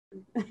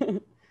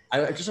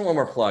I just one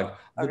more plug.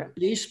 Okay.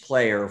 The bass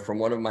player from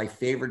one of my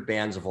favorite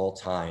bands of all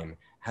time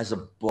has a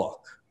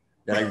book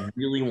that I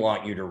really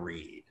want you to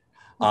read.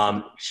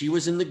 She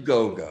was in the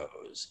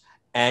Go-Gos,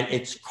 and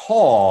it's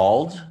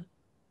called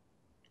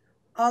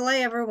All I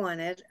Ever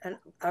Wanted,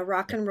 a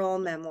rock and roll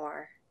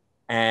memoir.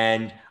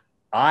 And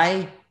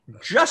I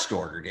just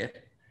ordered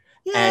it.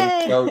 Yay!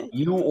 And so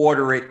you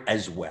order it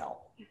as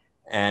well.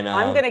 And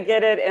I'm going to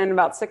get it in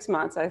about 6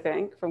 months, I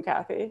think, from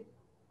Kathy.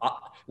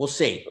 We'll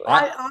see.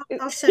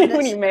 I'll send it.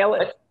 When you mail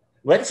it.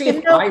 Let's see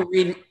if I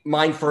read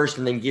mine first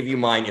and then give you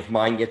mine if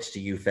mine gets to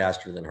you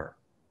faster than her.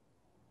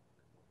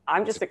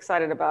 I'm just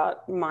excited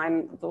about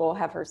mine. We'll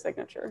have her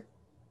signature.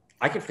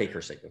 I can fake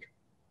her signature.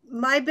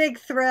 My big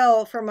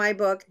thrill for my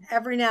book,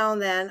 every now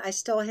and then, I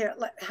still hear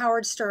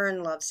Howard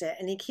Stern loves it.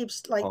 And he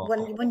keeps, like,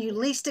 when you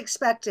least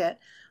expect it,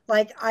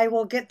 like, I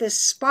will get this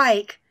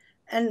spike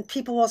and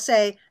people will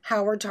say,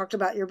 Howard talked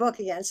about your book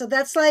again. So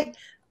that's like,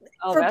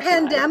 for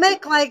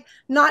pandemic, nice. Like,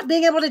 not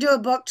being able to do a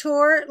book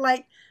tour,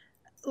 like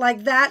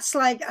that's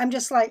like, I'm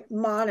just like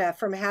manna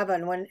from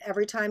heaven when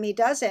every time he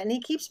does it. And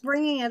he keeps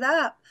bringing it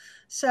up.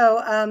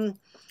 So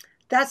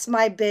that's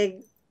my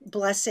big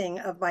blessing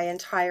of my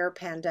entire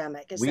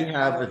pandemic. We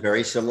have a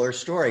very similar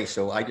story.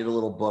 So I did a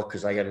little book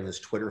because I got in this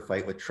Twitter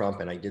fight with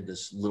Trump, and I did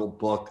this little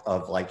book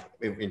of, like,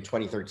 in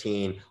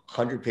 2013,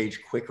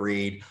 100-page quick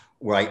read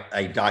where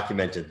I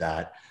documented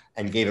that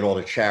and gave it all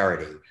to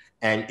charity.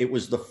 And it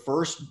was the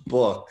first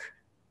book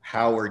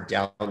Howard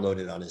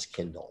downloaded on his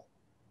Kindle.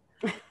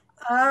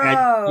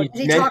 Oh,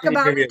 did he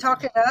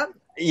talk it up?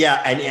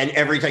 Yeah, and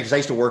every time, because I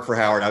used to work for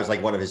Howard, I was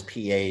like one of his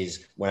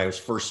PAs when I was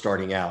first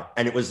starting out,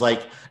 and it was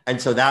like, and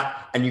so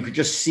that, and you could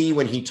just see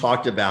when he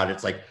talked about it,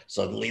 it's like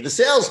suddenly the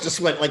sales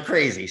just went like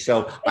crazy.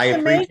 So I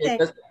appreciate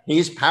this.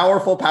 He's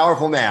powerful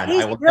man.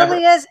 He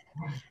really is.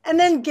 And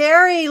then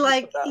Gary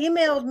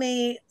emailed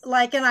me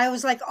and I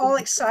was like all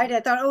excited. I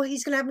thought, oh,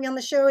 he's gonna have me on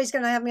the show. He's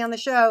gonna have me on the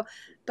show,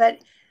 but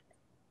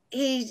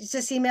he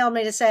just emailed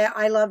me to say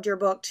I loved your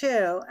book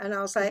too, and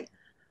I was like,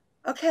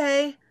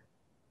 okay.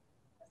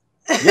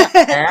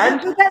 Yeah,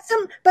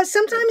 but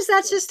sometimes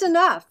that's just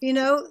enough,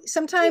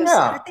 sometimes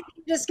I think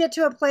you just get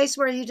to a place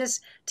where you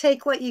just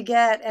take what you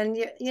get, and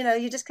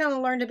you just kind of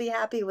learn to be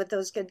happy with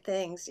those good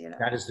things.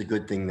 That is the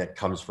good thing that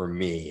comes from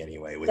me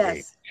anyway with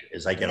age,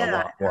 is I get a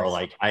lot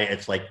more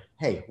it's like,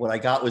 hey, what I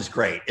got was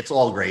great. It's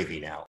all gravy now.